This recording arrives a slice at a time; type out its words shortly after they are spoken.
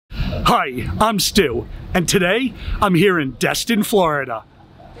Hi, I'm Stu, and today I'm here in Destin, Florida.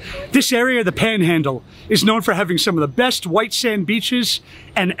 This area of the Panhandle is known for having some of the best white sand beaches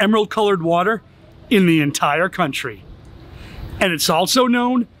and emerald-colored water in the entire country. And it's also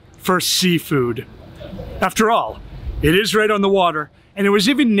known for seafood. After all, it is right on the water, and it was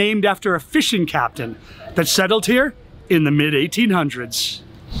even named after a fishing captain that settled here in the mid-1800s.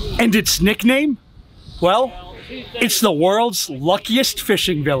 And its nickname? Well, it's the world's luckiest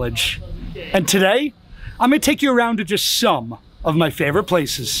fishing village. And today, I'm gonna take you around to just some of my favorite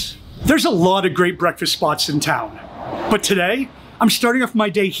places. There's a lot of great breakfast spots in town, but today, I'm starting off my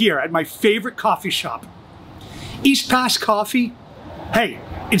day here at my favorite coffee shop. East Pass Coffee, hey,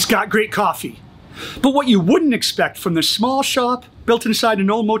 it's got great coffee. But what you wouldn't expect from this small shop built inside an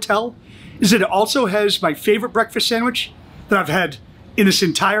old motel is that it also has my favorite breakfast sandwich that I've had in this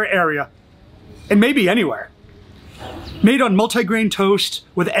entire area, and maybe anywhere. Made on multigrain toast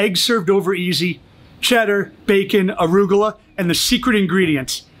with eggs served over easy, cheddar, bacon, arugula, and the secret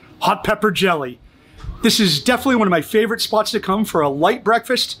ingredient, hot pepper jelly. This is definitely one of my favorite spots to come for a light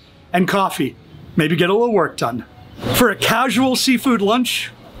breakfast and coffee. Maybe get a little work done. For a casual seafood lunch,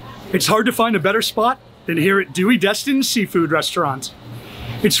 it's hard to find a better spot than here at Dewey Destin Seafood Restaurant.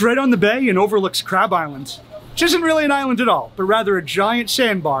 It's right on the bay and overlooks Crab Island, which isn't really an island at all, but rather a giant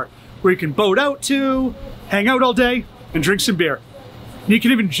sandbar where you can boat out to, hang out all day, and drink some beer. You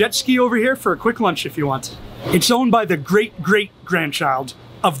can even jet ski over here for a quick lunch if you want. It's owned by the great-great-grandchild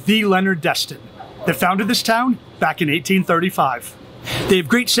of the Leonard Destin that founded this town back in 1835. They have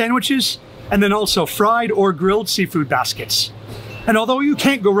great sandwiches and then also fried or grilled seafood baskets. And although you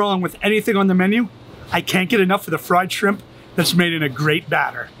can't go wrong with anything on the menu, I can't get enough of the fried shrimp that's made in a great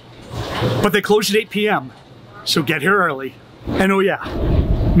batter. But they close at 8 p.m., so get here early. And oh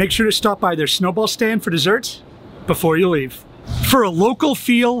yeah, make sure to stop by their snowball stand for dessert before you leave. For a local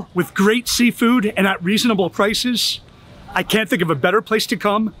feel with great seafood and at reasonable prices, I can't think of a better place to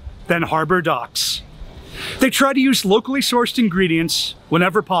come than Harbor Docks. They try to use locally sourced ingredients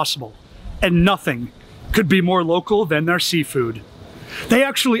whenever possible, and nothing could be more local than their seafood. They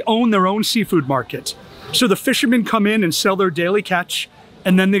actually own their own seafood market, so the fishermen come in and sell their daily catch,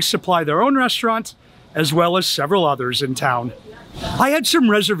 and then they supply their own restaurant, as well as several others in town. I had some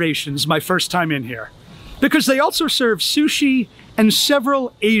reservations my first time in here, because they also serve sushi and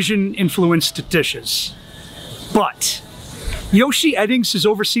several Asian-influenced dishes. But Yoshi Eddings has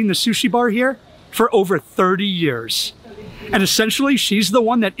overseen the sushi bar here for over 30 years. And essentially, she's the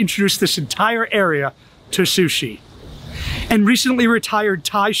one that introduced this entire area to sushi. And recently retired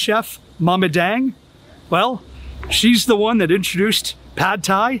Thai chef Mama Dang, well, she's the one that introduced pad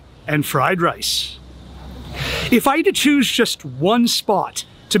Thai and fried rice. If I had to choose just one spot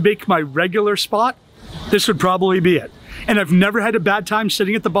to make my regular spot, this would probably be it. And I've never had a bad time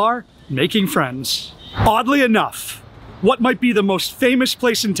sitting at the bar, making friends. Oddly enough, what might be the most famous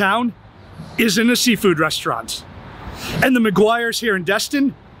place in town isn't a seafood restaurant. And the McGuires here in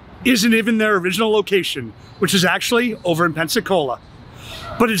Destin isn't even their original location, which is actually over in Pensacola.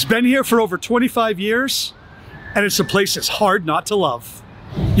 But it's been here for over 25 years, and it's a place that's hard not to love.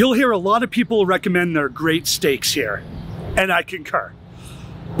 You'll hear a lot of people recommend their great steaks here, and I concur.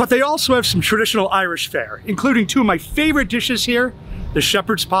 But they also have some traditional Irish fare, including two of my favorite dishes here, the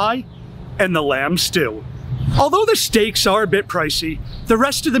shepherd's pie and the lamb stew. Although the steaks are a bit pricey, the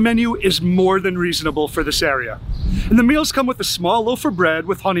rest of the menu is more than reasonable for this area. And the meals come with a small loaf of bread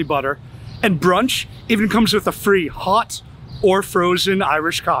with honey butter, and brunch even comes with a free hot or frozen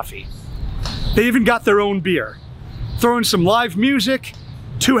Irish coffee. They even got their own beer. Throw in some live music,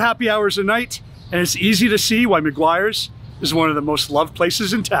 2 happy hours a night, and it's easy to see why McGuires is one of the most loved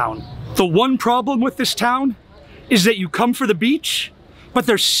places in town. The one problem with this town is that you come for the beach, but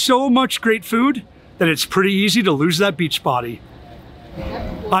there's so much great food that it's pretty easy to lose that beach body.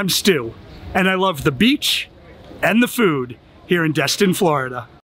 I'm Stu, and I love the beach and the food here in Destin, Florida.